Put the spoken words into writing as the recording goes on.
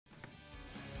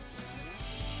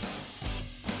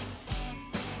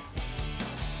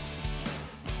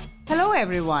Hello,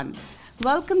 everyone.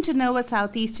 Welcome to Nova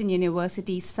Southeastern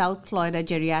University's South Florida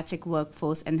Geriatric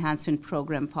Workforce Enhancement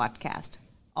Program podcast,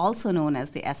 also known as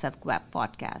the SF-GWEP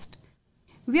podcast.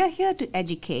 We are here to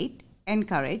educate,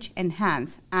 encourage,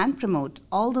 enhance, and promote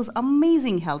all those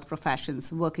amazing health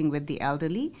professions working with the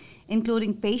elderly,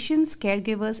 including patients,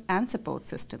 caregivers, and support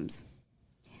systems.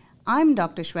 I'm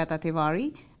Dr. Sweta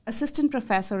Tewary, Assistant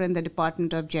Professor in the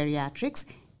Department of Geriatrics,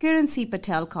 Kiran C.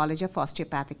 Patel College of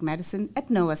Osteopathic Medicine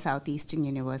at Nova Southeastern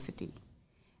University.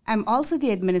 I'm also the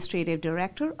Administrative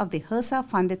Director of the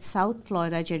HRSA-funded South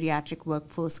Florida Geriatric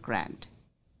Workforce Grant.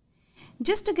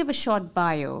 Just to give a short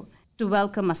bio, to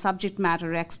welcome a subject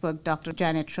matter expert, Dr.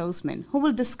 Janet Roseman, who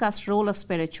will discuss role of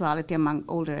spirituality among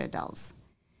older adults.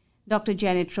 Dr.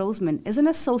 Janet Roseman is an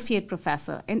Associate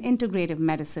Professor in Integrative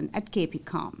Medicine at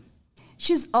KP-COM.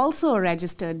 She's also a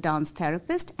registered dance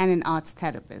therapist and an arts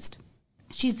therapist.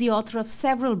 She's the author of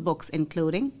several books,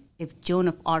 including If Joan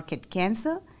of Arc Had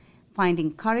Cancer,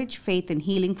 Finding Courage, Faith, and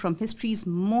Healing from History's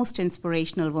Most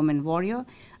Inspirational Woman Warrior,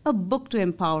 a book to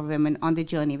empower women on their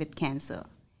journey with cancer.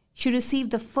 She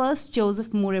received the first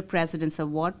Joseph Murray President's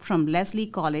Award from Lesley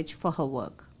College for her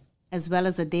work, as well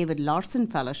as the David Larson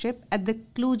Fellowship at the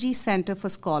Kluge Center for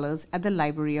Scholars at the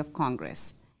Library of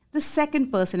Congress, the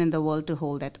second person in the world to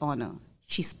hold that honor.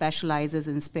 She specializes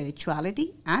in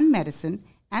spirituality and medicine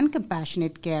and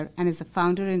compassionate care, and is the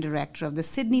founder and director of the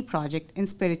Sydney Project in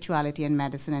Spirituality and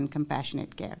Medicine and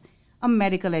Compassionate Care, a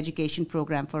medical education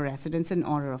program for residents in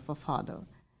honor of her father.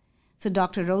 So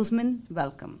Dr. Roseman,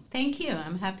 welcome. Thank you.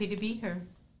 I'm happy to be here.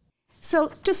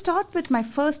 So to start with, my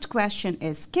first question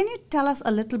is, can you tell us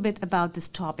a little bit about this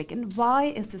topic and why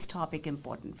is this topic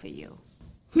important for you?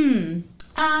 I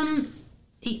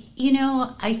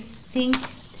think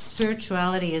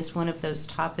spirituality is one of those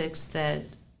topics that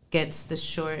gets the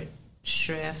short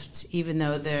shrift, even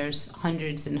though there's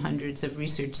hundreds and hundreds of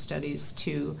research studies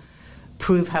to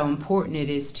prove how important it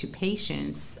is to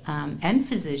patients and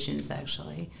physicians,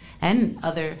 actually, and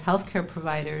other healthcare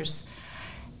providers.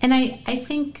 And I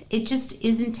think it just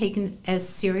isn't taken as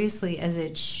seriously as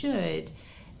it should.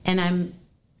 And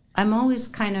I'm always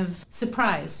kind of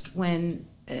surprised when,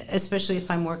 especially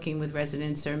if I'm working with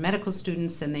residents or medical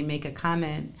students and they make a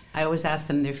comment, I always ask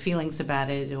them their feelings about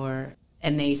it,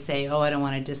 and they say, I don't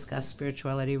want to discuss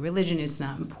spirituality or religion. It's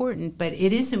not important, but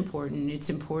it is important.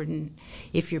 It's important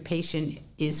if your patient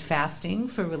is fasting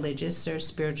for religious or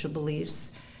spiritual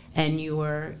beliefs and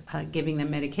you're giving them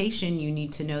medication, you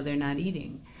need to know they're not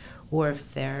eating. Or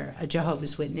if they're a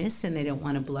Jehovah's Witness and they don't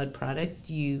want a blood product,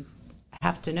 you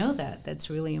have to know that. That's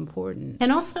really important.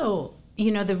 And also,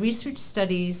 the research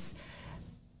studies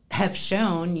have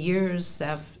shown, years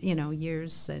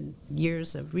and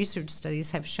years of research studies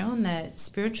have shown that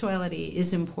spirituality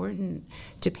is important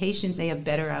to patients. They have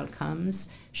better outcomes,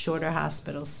 shorter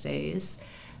hospital stays,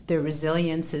 their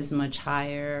resilience is much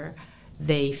higher,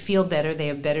 they feel better, they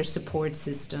have better support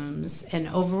systems, and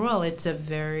overall it's a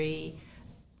very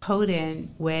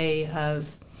potent way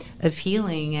of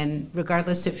healing. And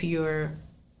regardless if you're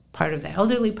part of the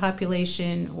elderly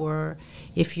population or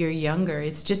if you're younger,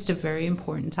 it's just a very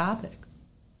important topic.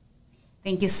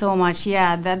 Thank you so much.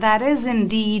 Yeah, that is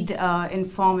indeed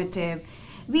informative.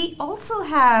 We also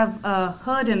have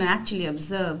heard and actually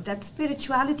observed that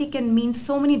spirituality can mean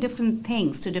so many different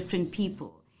things to different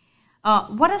people.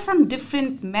 What are some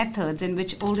different methods in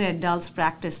which older adults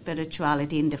practice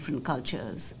spirituality in different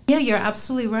cultures? Yeah, you're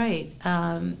absolutely right.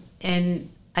 And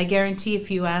I guarantee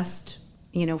if you asked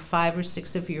 5 or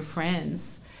 6 of your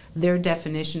friends their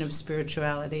definition of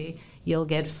spirituality, you'll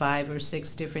get 5 or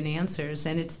 6 different answers.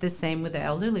 And it's the same with the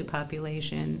elderly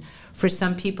population. For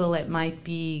some people, it might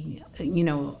be,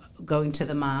 going to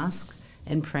the mosque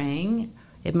and praying.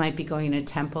 It might be going to a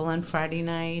temple on Friday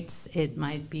nights. It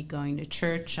might be going to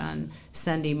church on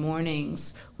Sunday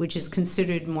mornings, which is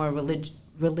considered more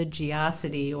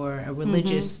religiosity or a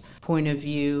religious point of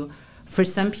view. For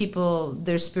some people,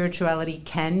 their spirituality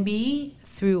can be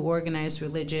through organized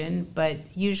religion, but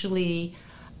usually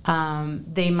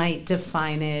they might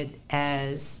define it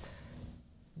as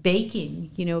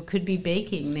baking. It could be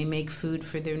baking. They make food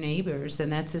for their neighbors,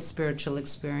 and that's a spiritual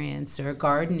experience. Or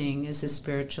gardening is a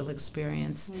spiritual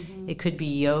experience. It could be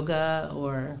yoga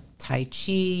or Tai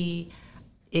Chi.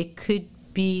 It could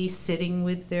be sitting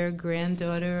with their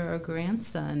granddaughter or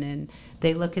grandson, and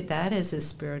they look at that as a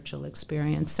spiritual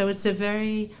experience. So it's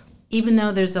even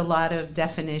though there's a lot of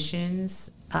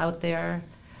definitions out there,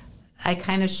 I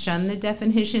kind of shun the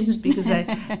definitions because I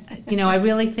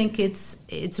really think it's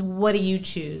what do you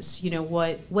choose?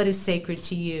 What is sacred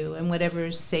to you, and whatever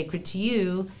is sacred to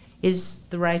you is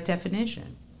the right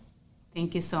definition.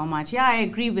 Thank you so much. Yeah, I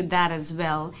agree with that as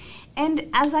well. And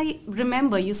as I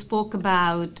remember, you spoke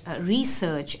about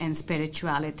research and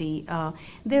spirituality.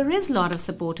 There is a lot of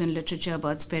support in literature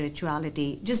about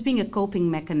spirituality just being a coping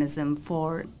mechanism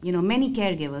for, many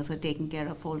caregivers who are taking care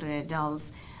of older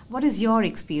adults. What is your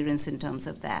experience in terms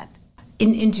of that?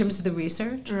 In terms of the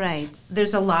research? Right.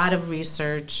 There's a lot of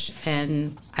research,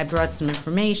 and I brought some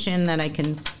information that I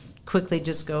can quickly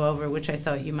just go over, which I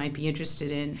thought you might be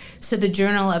interested in. So the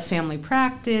Journal of Family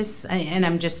Practice, and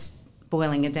I'm just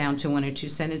boiling it down to one or two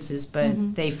sentences,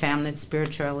 but they found that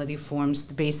spirituality forms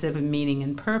the base of a meaning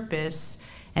and purpose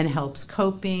and helps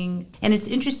coping. And it's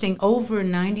interesting, over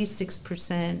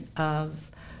 96% of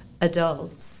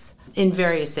adults in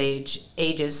various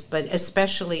ages, but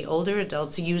especially older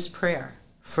adults, use prayer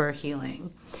for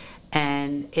healing.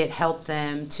 And it helped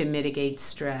them to mitigate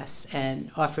stress and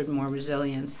offered more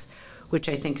resilience, which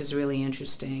I think is really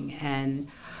interesting. And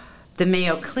the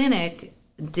Mayo Clinic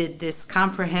did this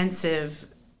comprehensive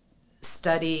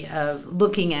study of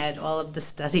looking at all of the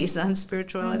studies on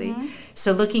spirituality.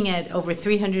 So looking at over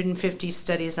 350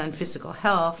 studies on physical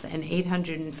health and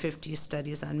 850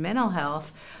 studies on mental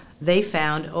health, they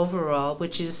found overall,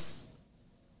 which is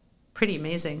pretty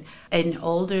amazing, an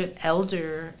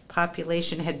elder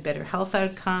population had better health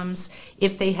outcomes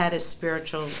if they had a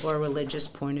spiritual or religious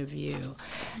point of view.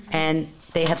 And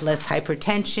they had less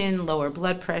hypertension, lower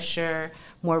blood pressure,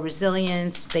 more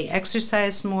resilience, they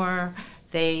exercised more,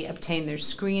 they obtained their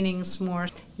screenings more.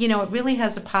 It really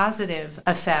has a positive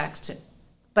effect.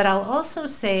 But I'll also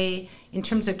say, in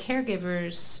terms of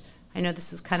caregivers, I know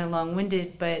this is kind of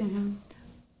long-winded, but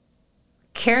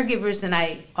caregivers, and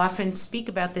I often speak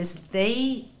about this,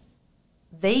 they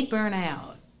burn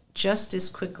out just as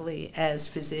quickly as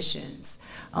physicians,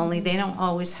 only they don't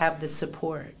always have the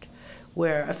support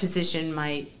where a physician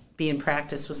might be in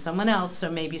practice with someone else,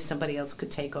 so maybe somebody else could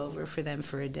take over for them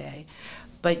for a day.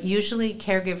 But usually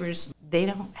caregivers, they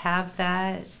don't have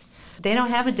that. They don't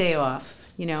have a day off,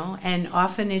 and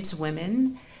often it's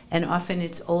women, and often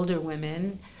it's older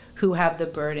women who have the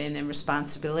burden and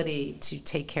responsibility to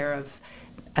take care of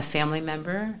a family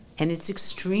member, and it's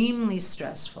extremely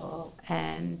stressful.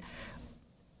 And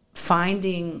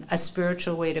finding a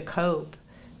spiritual way to cope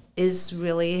is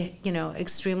really,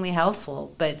 extremely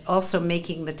helpful, but also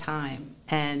making the time.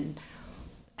 And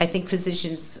I think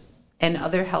physicians and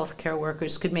other healthcare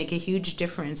workers could make a huge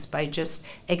difference by just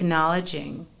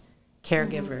acknowledging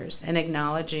caregivers and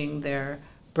acknowledging their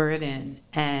burden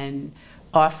and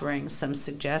offering some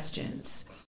suggestions.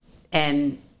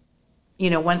 And,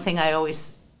 one thing I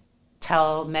always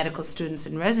tell medical students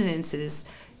and residents is,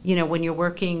 when you're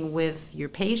working with your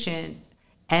patient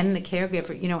and the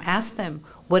caregiver, ask them,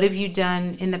 what have you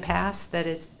done in the past that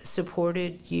has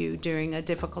supported you during a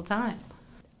difficult time?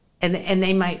 And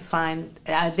they might find,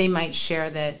 they might share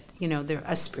that,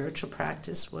 a spiritual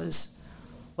practice was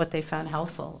what they found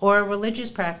helpful, or a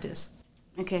religious practice.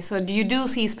 Okay, so you do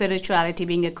see spirituality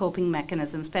being a coping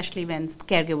mechanism, especially when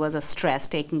caregivers are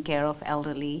stressed, taking care of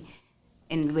elderly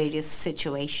in various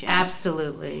situations.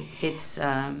 Absolutely. It's,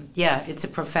 it's a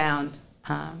profound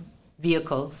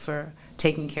vehicle for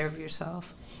taking care of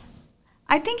yourself.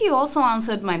 I think you also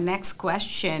answered my next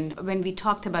question when we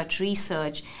talked about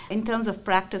research in terms of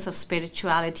practice of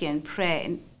spirituality and prayer,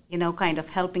 and kind of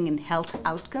helping in health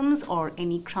outcomes or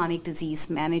any chronic disease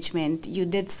management. You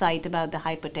did cite about the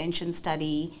hypertension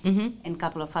study and a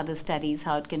couple of other studies,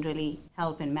 how it can really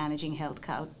help in managing health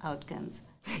outcomes.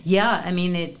 Yeah, I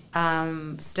mean,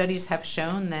 studies have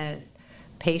shown that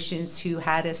patients who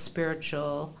had a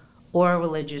spiritual or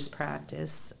religious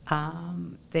practice,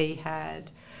 they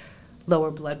had lower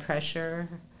blood pressure,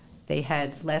 they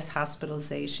had less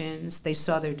hospitalizations, they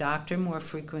saw their doctor more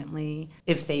frequently.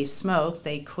 If they smoked,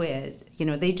 they quit.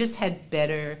 They just had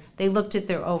better, they looked at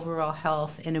their overall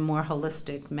health in a more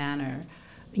holistic manner,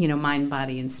 mind,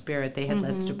 body, and spirit. They had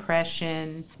less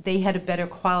depression. They had a better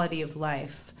quality of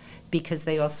life because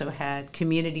they also had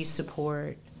community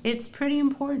support. It's pretty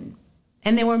important.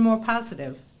 And they were more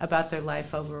positive about their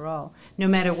life overall, no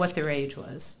matter what their age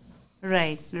was.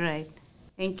 Right.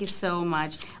 Thank you so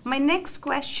much. My next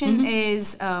question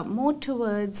is more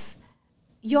towards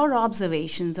your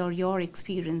observations or your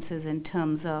experiences in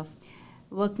terms of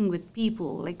working with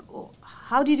people. Like,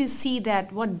 how did you see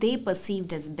that, what they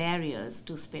perceived as barriers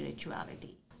to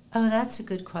spirituality? Oh, that's a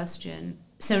good question.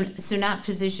 So not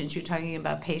physicians, you're talking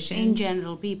about patients? In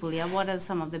general, people, yeah. What are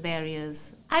some of the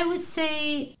barriers? I would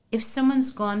say if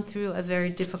someone's gone through a very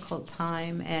difficult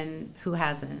time, and who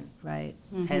hasn't, right?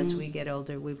 As we get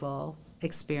older, we've all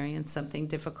experienced something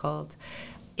difficult.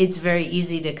 It's very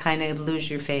easy to kind of lose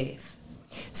your faith.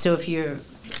 So if you're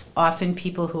often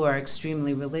people who are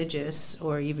extremely religious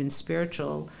or even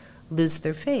spiritual lose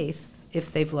their faith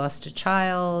if they've lost a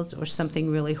child or something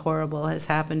really horrible has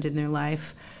happened in their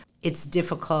life. It's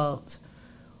difficult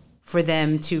for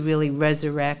them to really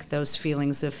resurrect those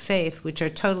feelings of faith, which are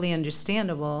totally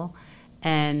understandable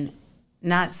and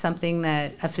not something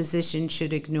that a physician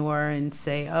should ignore and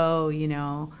say, oh,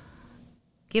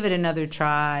 give it another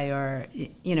try, or,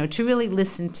 to really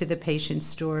listen to the patient's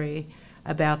story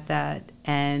about that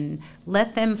and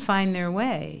let them find their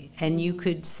way. And you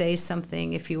could say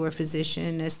something, if you were a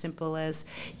physician, as simple as,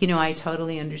 I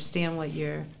totally understand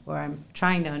I'm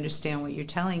trying to understand what you're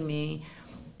telling me,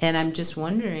 and I'm just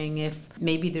wondering if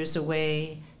maybe there's a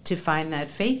way to find that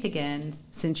faith again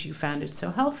since you found it so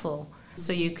helpful.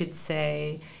 So you could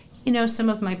say, some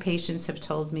of my patients have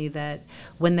told me that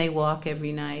when they walk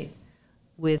every night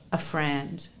with a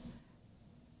friend,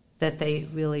 that they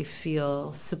really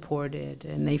feel supported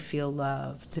and they feel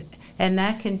loved. And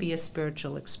that can be a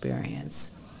spiritual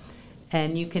experience.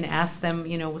 And you can ask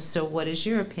them, so what is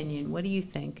your opinion? What do you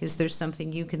think? Is there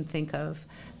something you can think of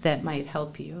that might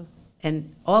help you?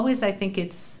 And always, I think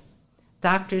it's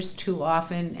doctors too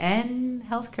often and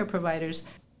healthcare providers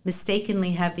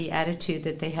mistakenly have the attitude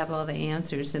that they have all the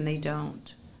answers, and they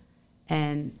don't.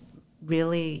 And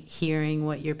really hearing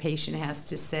what your patient has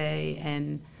to say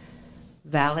and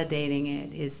validating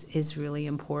it is really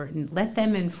important. Let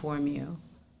them inform you.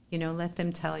 Let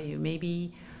them tell you.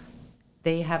 Maybe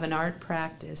they have an art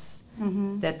practice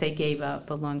that they gave up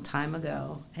a long time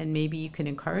ago, and maybe you can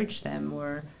encourage them.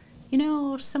 Or,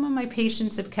 some of my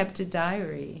patients have kept a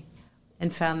diary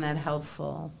and found that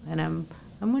helpful. And I'm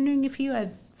wondering if you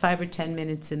had 5 or 10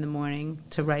 minutes in the morning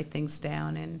to write things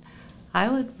down. And I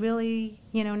would really,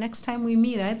 next time we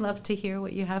meet, I'd love to hear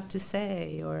what you have to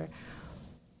say. Or,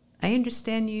 I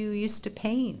understand you used to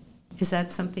paint. Is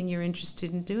that something you're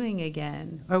interested in doing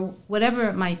again? Or whatever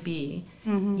it might be.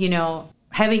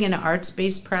 Having an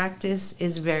arts-based practice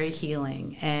is very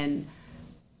healing. And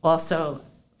also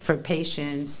for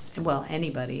patients, well,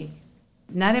 anybody,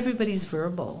 not everybody's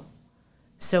verbal.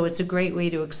 So it's a great way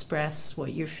to express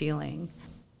what you're feeling.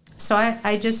 So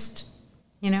I just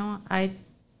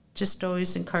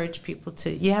always encourage people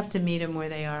you have to meet them where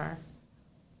they are.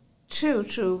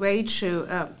 True, very true.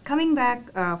 Coming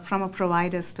back from a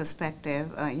provider's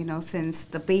perspective, since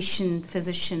the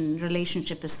patient-physician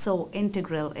relationship is so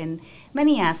integral in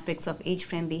many aspects of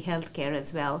age-friendly healthcare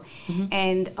as well.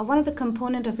 And one of the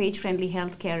components of age-friendly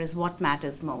healthcare is what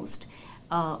matters most,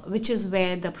 which is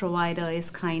where the provider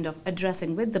is kind of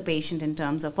addressing with the patient in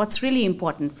terms of what's really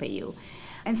important for you.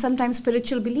 And sometimes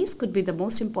spiritual beliefs could be the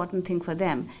most important thing for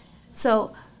them.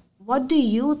 So what do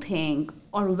you think,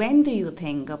 or when do you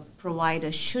think a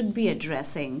provider should be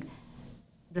addressing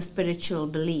the spiritual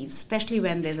beliefs, especially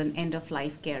when there's an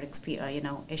end-of-life care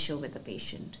issue with the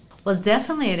patient? Well,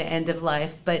 definitely at an end of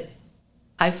life, but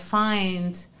I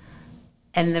find,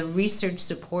 and the research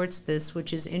supports this,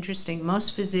 which is interesting,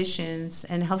 most physicians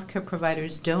and healthcare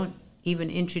providers don't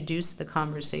even introduce the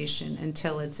conversation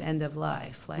until it's end of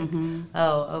life. Like,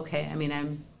 oh, okay,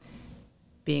 I'm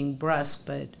being brusque,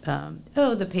 but,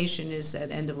 the patient is at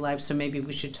end of life, so maybe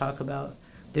we should talk about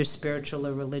their spiritual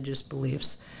or religious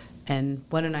beliefs. And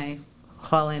why don't I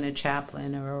call in a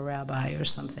chaplain or a rabbi or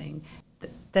something?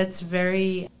 That's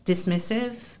very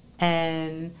dismissive.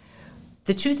 And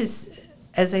the truth is,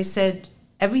 as I said,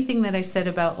 everything that I said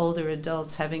about older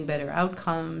adults having better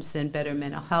outcomes and better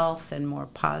mental health and more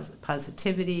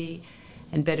positivity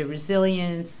and better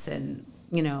resilience and,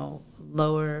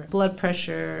 lower blood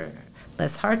pressure,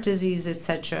 less heart disease,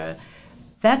 etc.,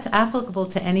 that's applicable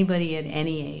to anybody at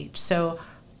any age. So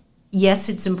yes,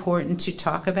 it's important to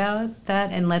talk about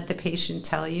that and let the patient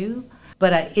tell you,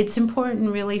 but it's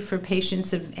important really for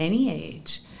patients of any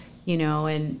age,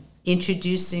 and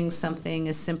introducing something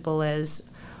as simple as,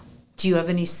 do you have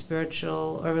any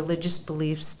spiritual or religious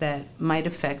beliefs that might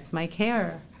affect my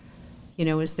care?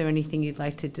 Is there anything you'd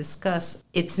like to discuss?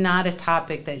 It's not a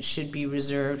topic that should be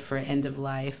reserved for end of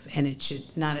life, and it should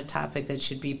not a topic that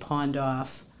should be pawned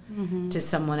off to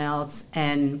someone else.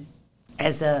 And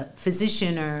as a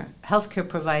physician or healthcare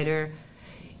provider,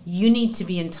 you need to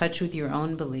be in touch with your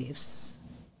own beliefs.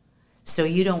 So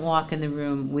you don't walk in the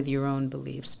room with your own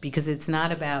beliefs, because it's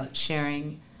not about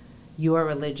sharing your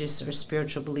religious or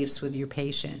spiritual beliefs with your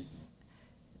patient.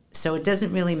 So it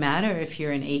doesn't really matter if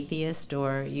you're an atheist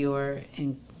or you're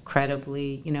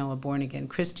incredibly, a born-again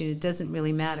Christian. It doesn't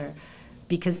really matter,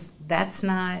 because that's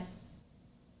not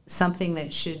something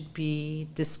that should be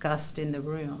discussed in the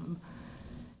room.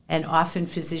 And often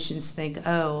physicians think,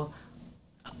 oh,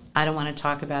 I don't want to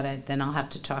talk about it, then I'll have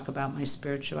to talk about my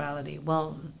spirituality.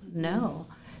 Well, no.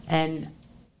 And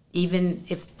even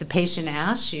if the patient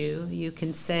asks you, you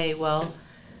can say, well,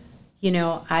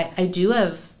 I do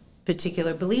have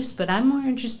particular beliefs, but I'm more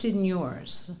interested in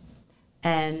yours.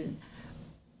 And,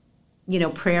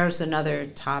 prayer is another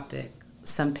topic.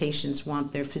 Some patients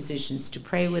want their physicians to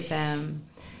pray with them.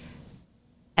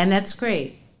 And that's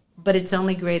great. But it's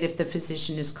only great if the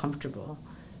physician is comfortable.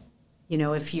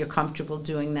 If you're comfortable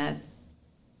doing that,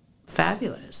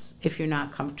 fabulous. If you're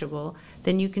not comfortable,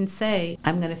 then you can say,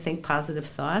 I'm going to think positive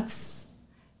thoughts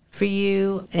for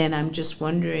you, and I'm just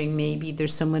wondering, maybe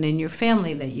there's someone in your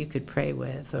family that you could pray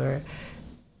with. Or,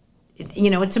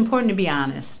 it's important to be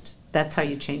honest. That's how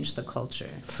you change the culture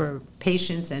for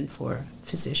patients and for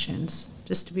physicians,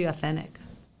 just to be authentic.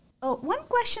 One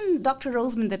question, Dr.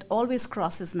 Roseman, that always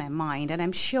crosses my mind, and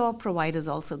I'm sure providers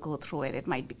also go through it. It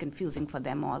might be confusing for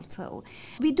them also.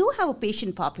 We do have a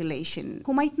patient population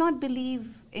who might not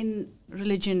believe in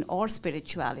religion or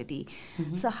spirituality.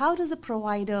 Mm-hmm. So how does a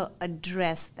provider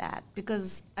address that?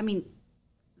 Because,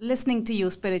 listening to you,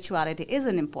 spirituality is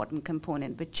an important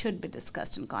component which should be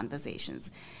discussed in conversations.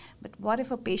 But what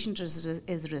if a patient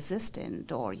is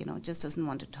resistant or, just doesn't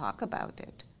want to talk about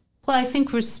it? Well, I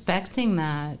think respecting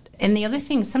that. And the other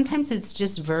thing, sometimes it's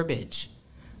just verbiage,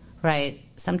 right?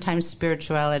 Sometimes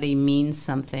spirituality means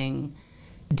something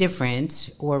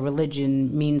different, or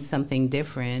religion means something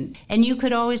different. And you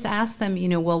could always ask them,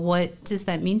 well, what does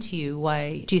that mean to you?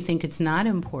 Why do you think it's not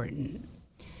important?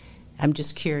 I'm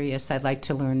just curious. I'd like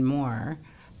to learn more.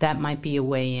 That might be a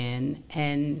way in.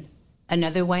 And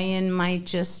another way in might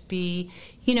just be,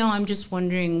 I'm just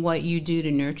wondering what you do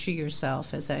to nurture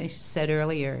yourself. As I said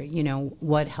earlier,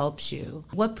 what helps you?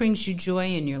 What brings you joy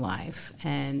in your life?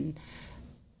 And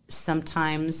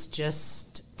sometimes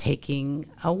just taking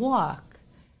a walk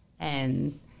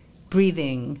and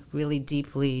breathing really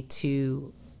deeply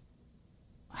to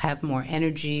have more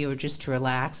energy, or just to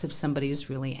relax if somebody's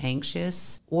really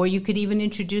anxious. Or you could even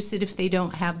introduce it if they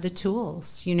don't have the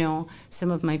tools.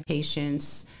 Some of my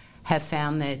patients have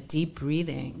found that deep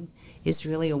breathing is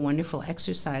really a wonderful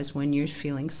exercise when you're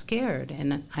feeling scared.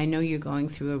 And I know you're going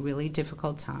through a really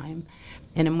difficult time.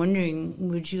 And I'm wondering,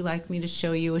 would you like me to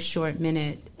show you a short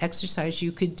minute exercise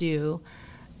you could do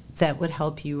that would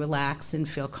help you relax and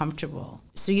feel comfortable?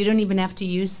 So you don't even have to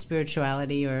use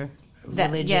spirituality or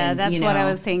religion. That's what I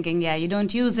was thinking. Yeah, you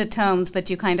don't use the terms, but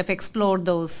you kind of explore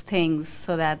those things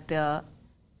so that the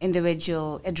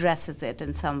individual addresses it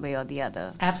in some way or the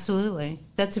other. Absolutely.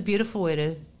 That's a beautiful way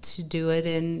to do it,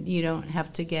 and you don't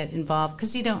have to get involved,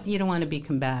 because you don't want to be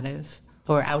combative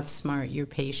or outsmart your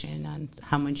patient on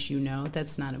how much you know.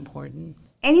 That's not important.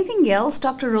 Anything else,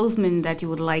 Dr. Roseman, that you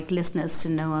would like listeners to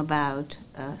know about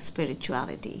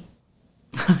spirituality?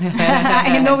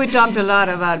 I know we talked a lot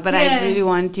about, but I really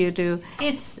want you to.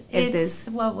 It's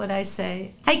what would I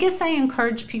say? I guess I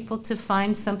encourage people to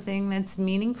find something that's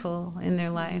meaningful in their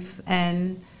life.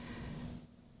 And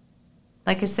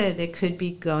like I said, it could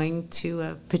be going to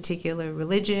a particular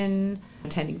religion,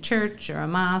 attending church or a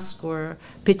mosque, or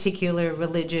particular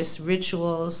religious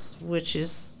rituals, which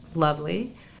is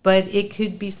lovely. But it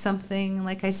could be something,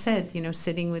 like I said,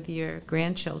 sitting with your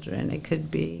grandchildren. It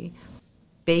could be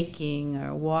baking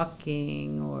or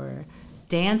walking or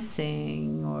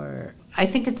dancing. Or I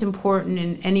think it's important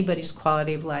in anybody's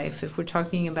quality of life. If we're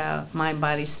talking about mind,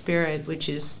 body, spirit, which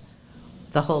is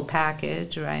the whole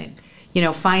package, right?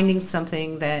 Finding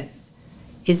something that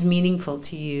is meaningful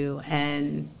to you,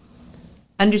 and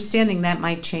understanding that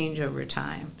might change over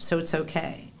time. So it's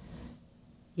okay.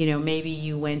 Maybe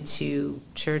you went to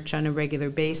church on a regular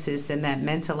basis and that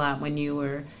meant a lot when you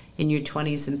were in your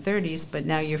 20s and 30s, but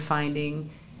now you're finding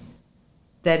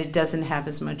that it doesn't have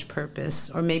as much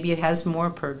purpose, or maybe it has more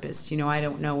purpose. I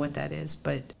don't know what that is,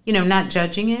 but, not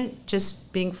judging it,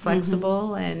 just being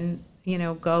flexible and,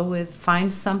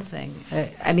 find something.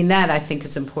 That I think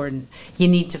is important. You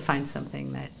need to find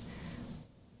something that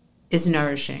is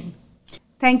nourishing.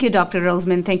 Thank you, Dr.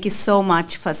 Roseman. Thank you so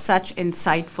much for such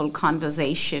insightful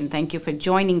conversation. Thank you for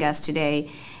joining us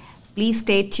today. Please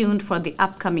stay tuned for the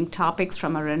upcoming topics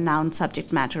from our renowned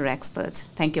subject matter experts.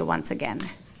 Thank you once again.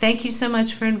 Thank you so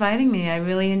much for inviting me. I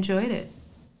really enjoyed it.